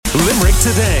Limerick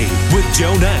Today with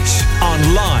Joe Nash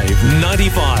on Live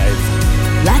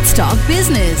 95. Let's talk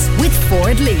business with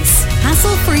Ford Lease.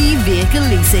 Hassle-free vehicle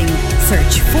leasing.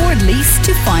 Search Ford Lease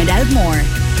to find out more.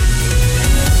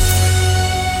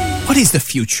 What is the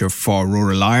future for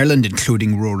rural Ireland,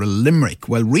 including rural Limerick?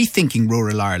 Well, Rethinking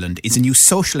Rural Ireland is a new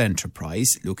social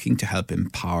enterprise looking to help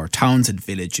empower towns and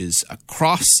villages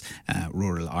across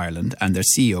rural Ireland. And their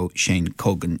CEO, Shane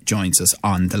Cogan, joins us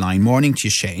on the line. Morning to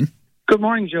you, Shane. Good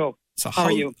morning, Joe. So how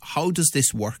are you? How does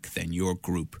this work then, your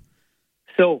group?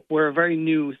 So we're a very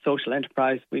new social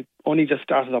enterprise. We've only just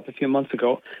started up a few months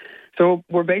ago. So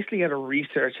we're basically at a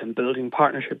research and building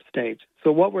partnership stage.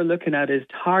 So what we're looking at is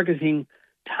targeting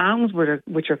towns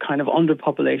which are kind of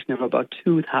underpopulation of about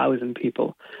 2,000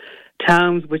 people.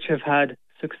 Towns which have had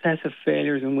successive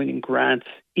failures in winning grants,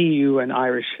 EU and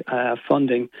Irish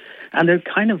funding. And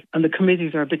and the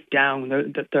committees are a bit down.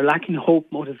 They're lacking hope,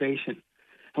 motivation.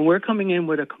 And we're coming in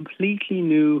with a completely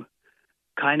new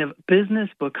kind of business,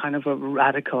 but kind of a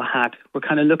radical hat. We're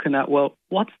kind of looking at, well,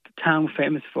 what's the town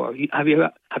famous for? Have you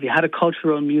had a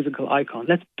cultural and musical icon?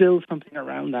 Let's build something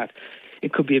around that.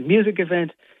 It could be a music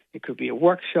event, it could be a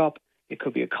workshop, it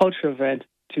could be a culture event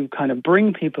to kind of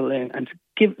bring people in and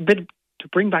to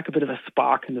bring back a bit of a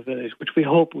spark in the village, which we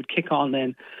hope would kick on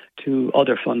then to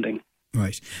other funding.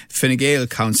 Right. Fine Gael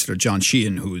councillor John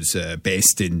Sheehan, who's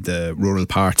based in the rural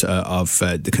part of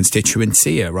the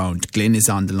constituency around Glynn, is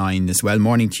on the line as well.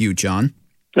 Morning to you, John.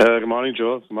 Good morning,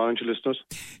 Joe. Good morning to listeners.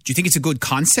 Do you think it's a good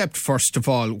concept, first of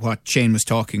all, what Shane was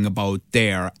talking about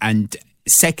there? And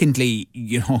secondly,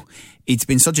 it's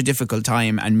been such a difficult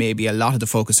time and maybe a lot of the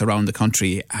focus around the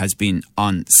country has been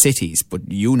on cities,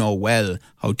 but you know well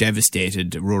how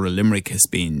devastated rural Limerick has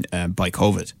been by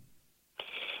COVID.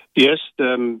 Yes,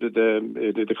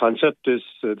 the concept is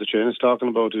the Shane is talking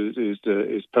about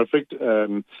is perfect,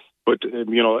 but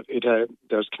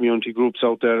there's community groups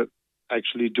out there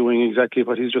actually doing exactly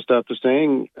what he's just after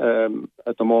saying.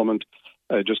 At the moment,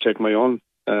 just take my own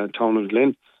town of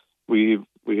Glynn. We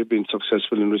have been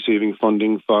successful in receiving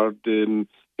funding for the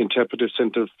interpretive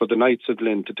centre for the Knights of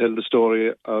Glynn to tell the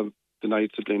story of the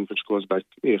Knights of Glynn, which goes back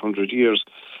 800 years,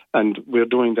 and we're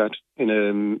doing that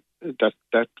in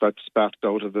that got sparked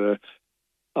out of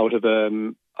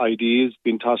ideas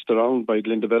being tossed around by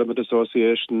Glynn Development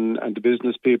Association and the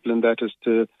business people, and that is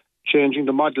to changing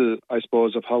the model, I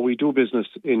suppose, of how we do business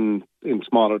in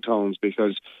smaller towns,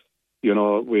 because you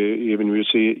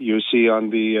see on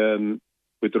the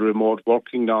with the remote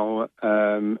working now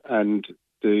and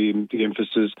the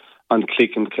emphasis on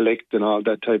click and collect and all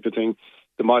that type of thing,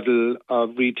 the model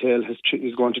of retail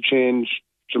is going to change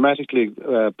dramatically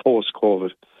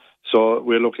post-COVID. So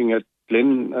we're looking at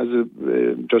Glynn as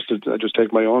I just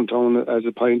take my own town as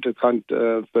a point of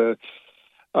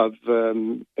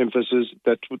emphasis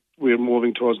that we're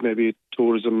moving towards maybe a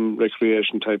tourism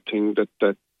recreation type thing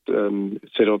that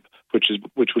set up,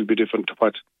 which will be different to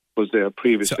what was there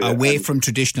previously. So away from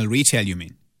traditional retail, you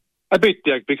mean? A bit,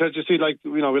 yeah, because you see,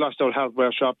 we lost our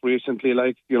hardware shop recently.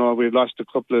 We've lost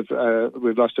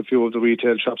a few of the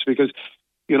retail shops because,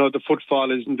 the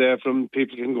footfall isn't there. From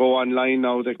people can go online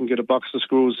now. They can get a box of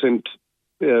screws sent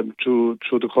through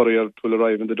the courier. It will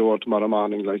arrive in the door tomorrow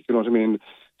morning. You know what I mean?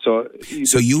 So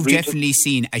you've definitely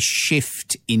seen a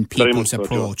shift in people's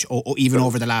approach, or even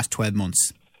over the last 12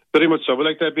 months. Very much so. Well,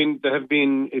 they have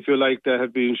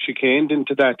been chicaned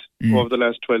into that over the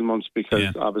last 12 months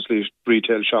because obviously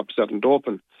retail shops haven't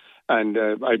opened, and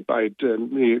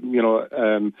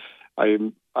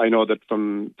I know that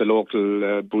from the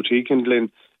local boutique in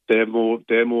Glynn, they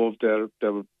moved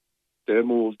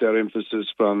their emphasis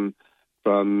from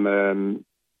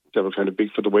they were kind of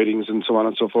big for the weddings and so on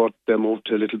and so forth. They moved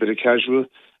to a little bit of casual,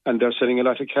 and they're selling a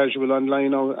lot of casual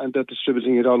online now, and they're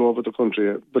distributing it all over the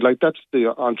country. But that's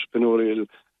the entrepreneurial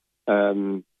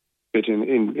bit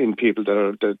in people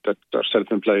that are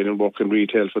self-employed and work in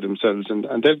retail for themselves, and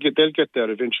they'll get there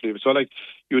eventually. So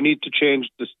you need to change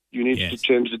this. You need to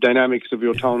change the dynamics of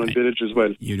your town and village as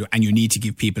well. You do, and you need to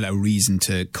give people a reason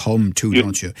to come to,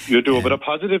 don't you? You do. But a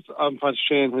positive what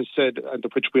Shane has said, and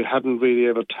which we haven't really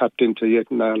ever tapped into yet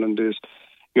in Ireland, is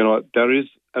there is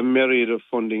a myriad of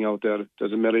funding out there.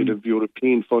 There's a myriad of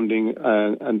European funding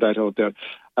and that out there.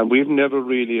 And we've never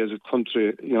really, as a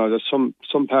country, there's some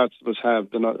parts of us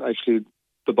they're not actually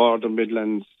the border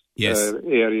Midlands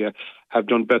area have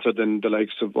done better than the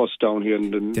likes of us down here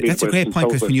in the Midwest. That's a great point,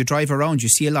 because when you drive around, you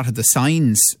see a lot of the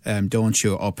signs, don't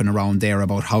you, up and around there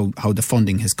about how the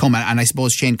funding has come. And I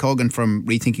suppose Shane Cogan from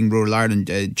Rethinking Rural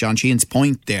Ireland, John Sheehan's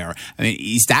point there, I mean,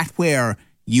 is that where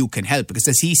you can help? Because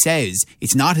as he says,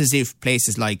 it's not as if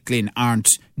places like Glynn aren't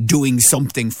doing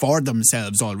something for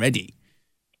themselves already.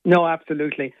 No,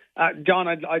 absolutely. John,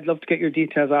 I'd love to get your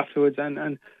details afterwards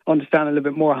and understand a little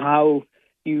bit more how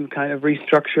you kind of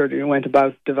restructured and went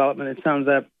about development. It sounds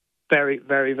very,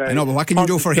 very, very... I know, but what can you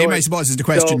do for him, I suppose, is the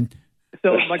question.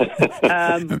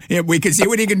 Yeah, we can see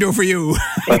what he can do for you.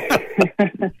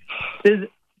 There's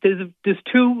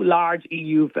two large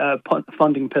EU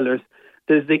funding pillars.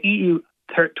 There's the EU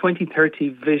 2030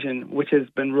 vision, which has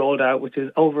been rolled out, which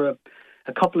is over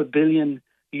a couple of billion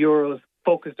euros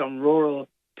focused on rural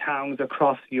towns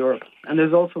across Europe. And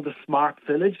there's also the Smart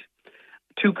Village.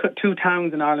 Two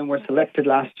towns in Ireland were selected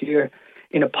last year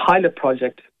in a pilot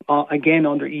project, again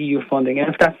under EU funding. And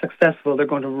if that's successful, they're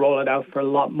going to roll it out for a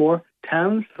lot more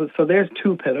towns. So there's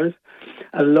two pillars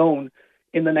alone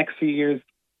in the next few years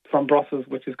from Brussels,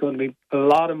 which is going to be a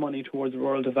lot of money towards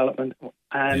rural development.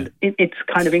 And it's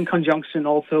kind of in conjunction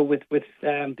also with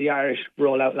the Irish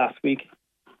rollout last week.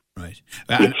 Right.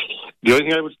 The only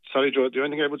thing I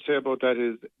would say about that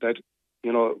is that,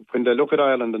 you know, when they look at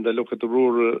Ireland and they look at the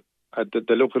rural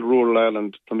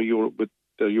Ireland from with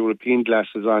the European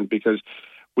glasses on, because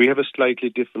we have a slightly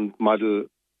different model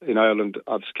in Ireland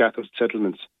of scattered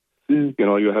settlements. You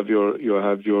know, we have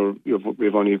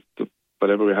only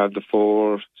we have the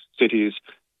four cities.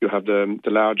 You have the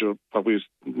larger, what we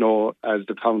know as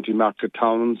the county market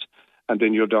towns, and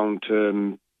then you're down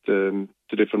to the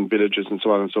different villages and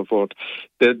so on and so forth.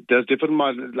 There's different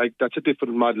model, like that's a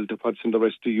different model to what's in the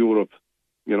rest of Europe.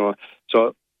 You know,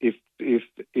 so if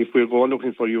we're going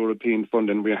looking for European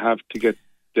funding, we have to get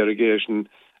derogation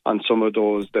on some of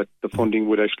those that the funding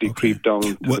would actually creep down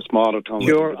to the smaller towns.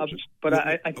 But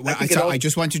I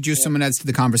just want to introduce someone else to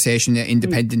the conversation.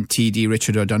 Independent TD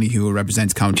Richard O'Donoghue, who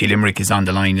represents County Limerick, is on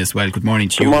the line as well. Good morning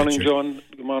to you, Good morning, Richard. John.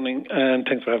 Good morning, and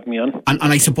thanks for having me on. And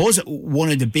I suppose one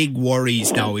of the big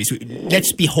worries now is,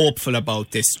 let's be hopeful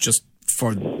about this just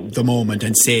for the moment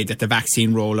and say that the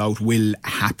vaccine rollout will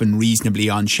happen reasonably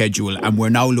on schedule, and we're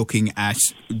now looking at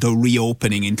the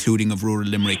reopening, including of rural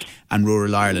Limerick and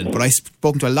rural Ireland. But I've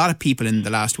spoken to a lot of people in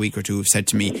the last week or two who've said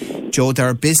to me, Joe, there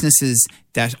are businesses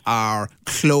that are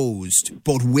closed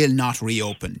but will not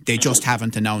reopen. They just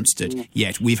haven't announced it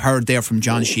yet. We've heard there from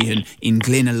John Sheehan in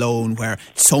Glyn alone, where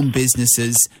some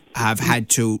businesses have had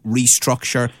to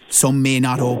restructure, some may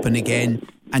not open again.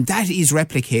 And that is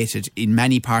replicated in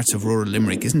many parts of rural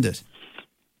Limerick, isn't it?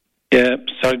 Yeah,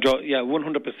 sorry, Joe. Yeah,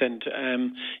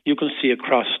 100%. You can see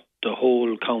across the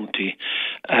whole county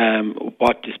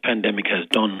what this pandemic has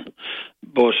done.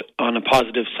 But on a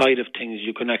positive side of things,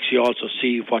 you can actually also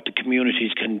see what the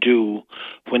communities can do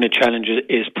when a challenge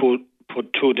is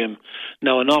put to them.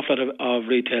 Now, an awful lot of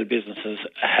retail businesses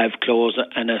have closed,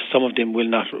 and some of them will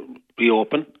not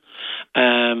reopen.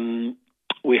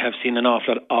 We have seen an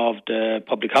awful lot of the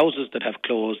public houses that have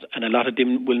closed, and a lot of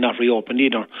them will not reopen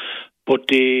either. But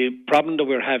the problem that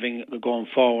we're having going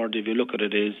forward, if you look at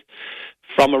it, is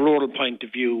from a rural point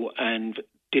of view, and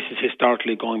this is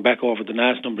historically going back over the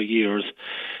last number of years,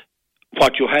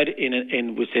 what you had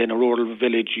in a rural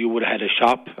village, you would have had a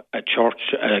shop, a church,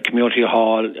 a community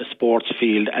hall, a sports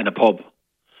field, and a pub.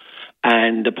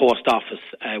 And the post office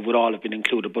would all have been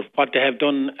included. But what they have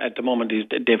done at the moment is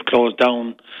they've closed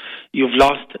down. You've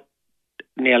lost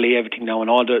nearly everything now, and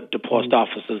all the post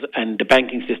offices and the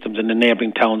banking systems in the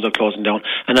neighbouring towns are closing down.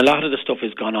 And a lot of the stuff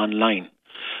has gone online.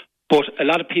 But a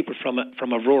lot of people from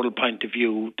a rural point of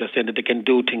view, they're saying that they can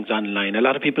do things online. A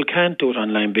lot of people can't do it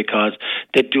online because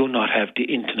they do not have the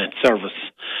internet service.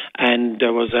 And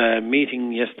there was a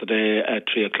meeting yesterday at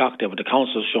 3 o'clock there with the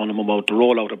council showing them about the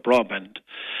rollout of broadband.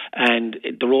 And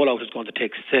the rollout is going to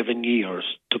take 7 years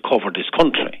to cover this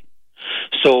country.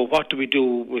 So what do we do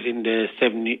within the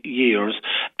 7 years?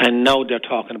 And now they're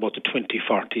talking about the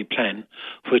 2040 plan,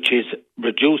 which is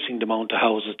reducing the amount of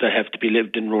houses that have to be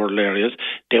lived in rural areas.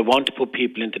 They want to put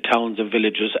people into towns and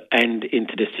villages and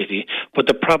into the city. But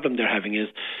the problem they're having is,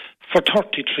 for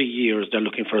 33 years, they're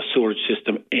looking for a sewerage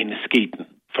system in Skeeton.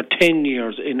 For 10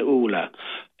 years in Oola.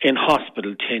 In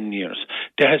hospital, 10 years.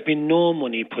 There has been no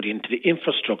money put into the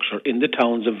infrastructure in the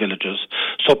towns and villages,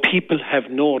 so people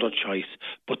have no other choice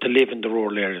but to live in the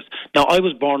rural areas. Now, I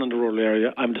was born in the rural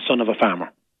area. I'm the son of a farmer.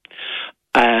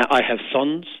 I have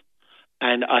sons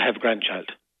and I have grandchild.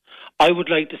 I would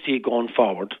like to see going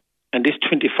forward, and this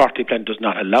 2040 plan does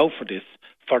not allow for this,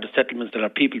 for the settlements that are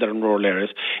people that are in rural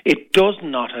areas. It does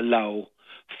not allow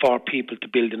for people to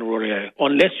build in a rural area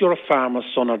unless you're a farmer's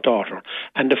son or daughter.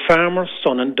 And the farmer's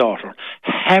son and daughter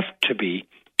have to be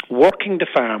working the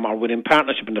farm or within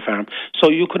partnership in the farm. So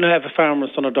you couldn't have a farmer's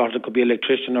son or daughter that could be an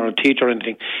electrician or a teacher or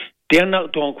anything. They're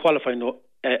not don't qualify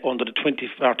under the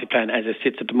 2040 plan as it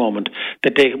sits at the moment,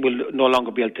 that they will no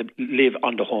longer be able to live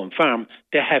on the home farm.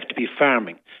 They have to be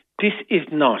farming. This is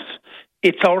not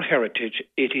It's our heritage.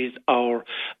 It is our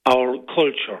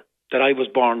culture that I was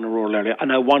born in a rural area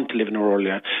and I want to live in a rural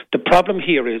area. The problem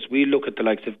here is we look at the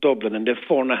likes of Dublin and they've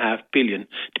 $4.5 billion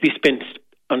to be spent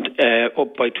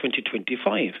up by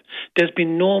 2025. There's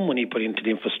been no money put into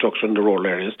the infrastructure in the rural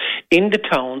areas, in the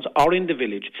towns or in the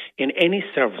village, in any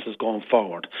services going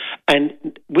forward.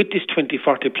 And with this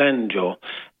 2040 plan, Joe,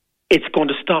 it's going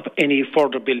to stop any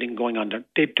further building going on there.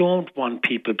 They don't want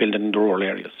people building in the rural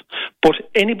areas. But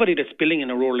anybody that's building in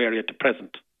a rural area at the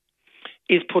present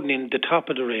is putting in the top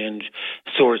of the range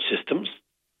storage systems.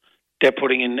 They're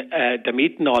putting in, they're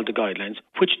meeting all the guidelines,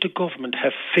 which the government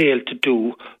have failed to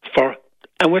do for.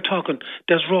 And we're talking,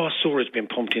 there's raw sewage being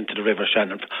pumped into the River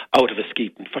Shannon out of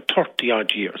Askeaton for 30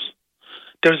 odd years.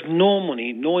 There's no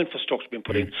money, no infrastructure being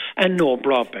put in, and no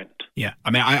broadband. Yeah,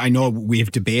 I mean, I know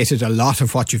we've debated a lot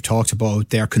of what you've talked about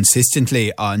there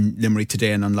consistently on Limerick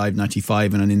Today and on Live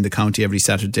 95 and on In the County every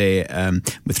Saturday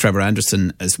with Trevor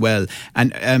Anderson as well.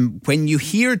 And when you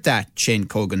hear that, Shane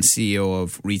Cogan, CEO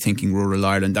of Rethinking Rural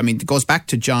Ireland, I mean, it goes back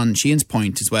to John Sheehan's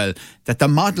point as well, that the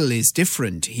model is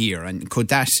different here. And could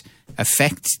that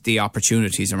affect the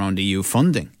opportunities around EU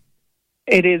funding?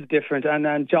 It is different,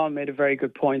 and John made a very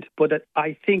good point. But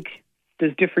I think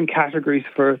there's different categories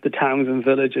for the towns and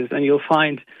villages, and you'll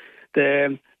find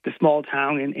the small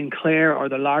town in Clare or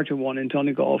the larger one in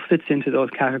Donegal fits into those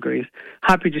categories.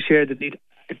 Happy to share the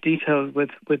details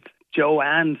with Joe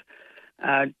and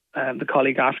the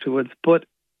colleague afterwards. But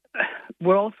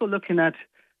we're also looking at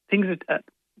things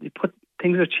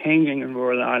things are changing in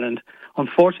rural Ireland.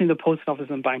 Unfortunately, the post office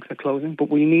and banks are closing, but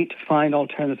we need to find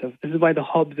alternatives. This is why the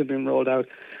hubs have been rolled out,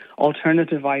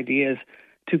 alternative ideas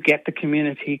to get the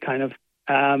community kind of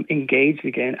engaged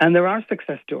again. And there are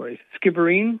success stories.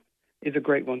 Skibbereen is a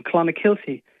great one.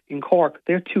 Clonakilty in Cork,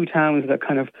 they're two towns that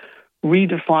kind of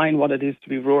redefine what it is to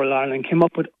be rural Ireland, came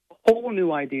up with whole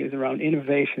new ideas around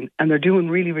innovation, and they're doing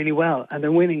really, really well. And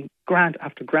they're winning grant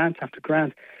after grant after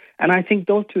grant. And I think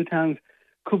those two towns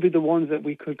could be the ones that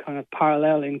we could kind of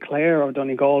parallel in Clare or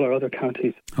Donegal or other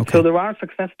counties. Okay. So there are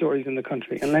success stories in the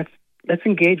country, and let's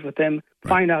engage with them,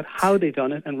 find out how they've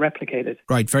done it and replicate it.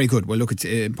 Right, very good. Well, look, it's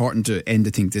important to end,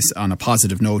 I think, this on a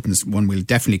positive note, and it's one we'll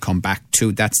definitely come back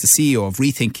to. That's the CEO of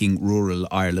Rethinking Rural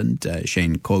Ireland,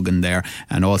 Shane Cogan there,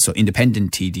 and also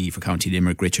independent TD for County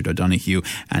Limerick, Richard O'Donoghue,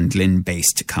 and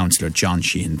Glynn-based councillor John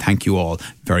Sheehan. Thank you all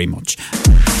very much.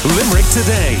 Limerick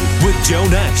Today with Joe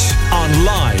Nash on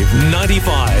Live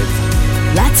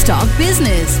 95. Let's talk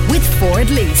business with Ford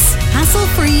Lease.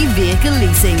 Hassle-free vehicle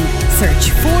leasing. Search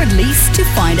Ford Lease to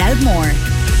find out more.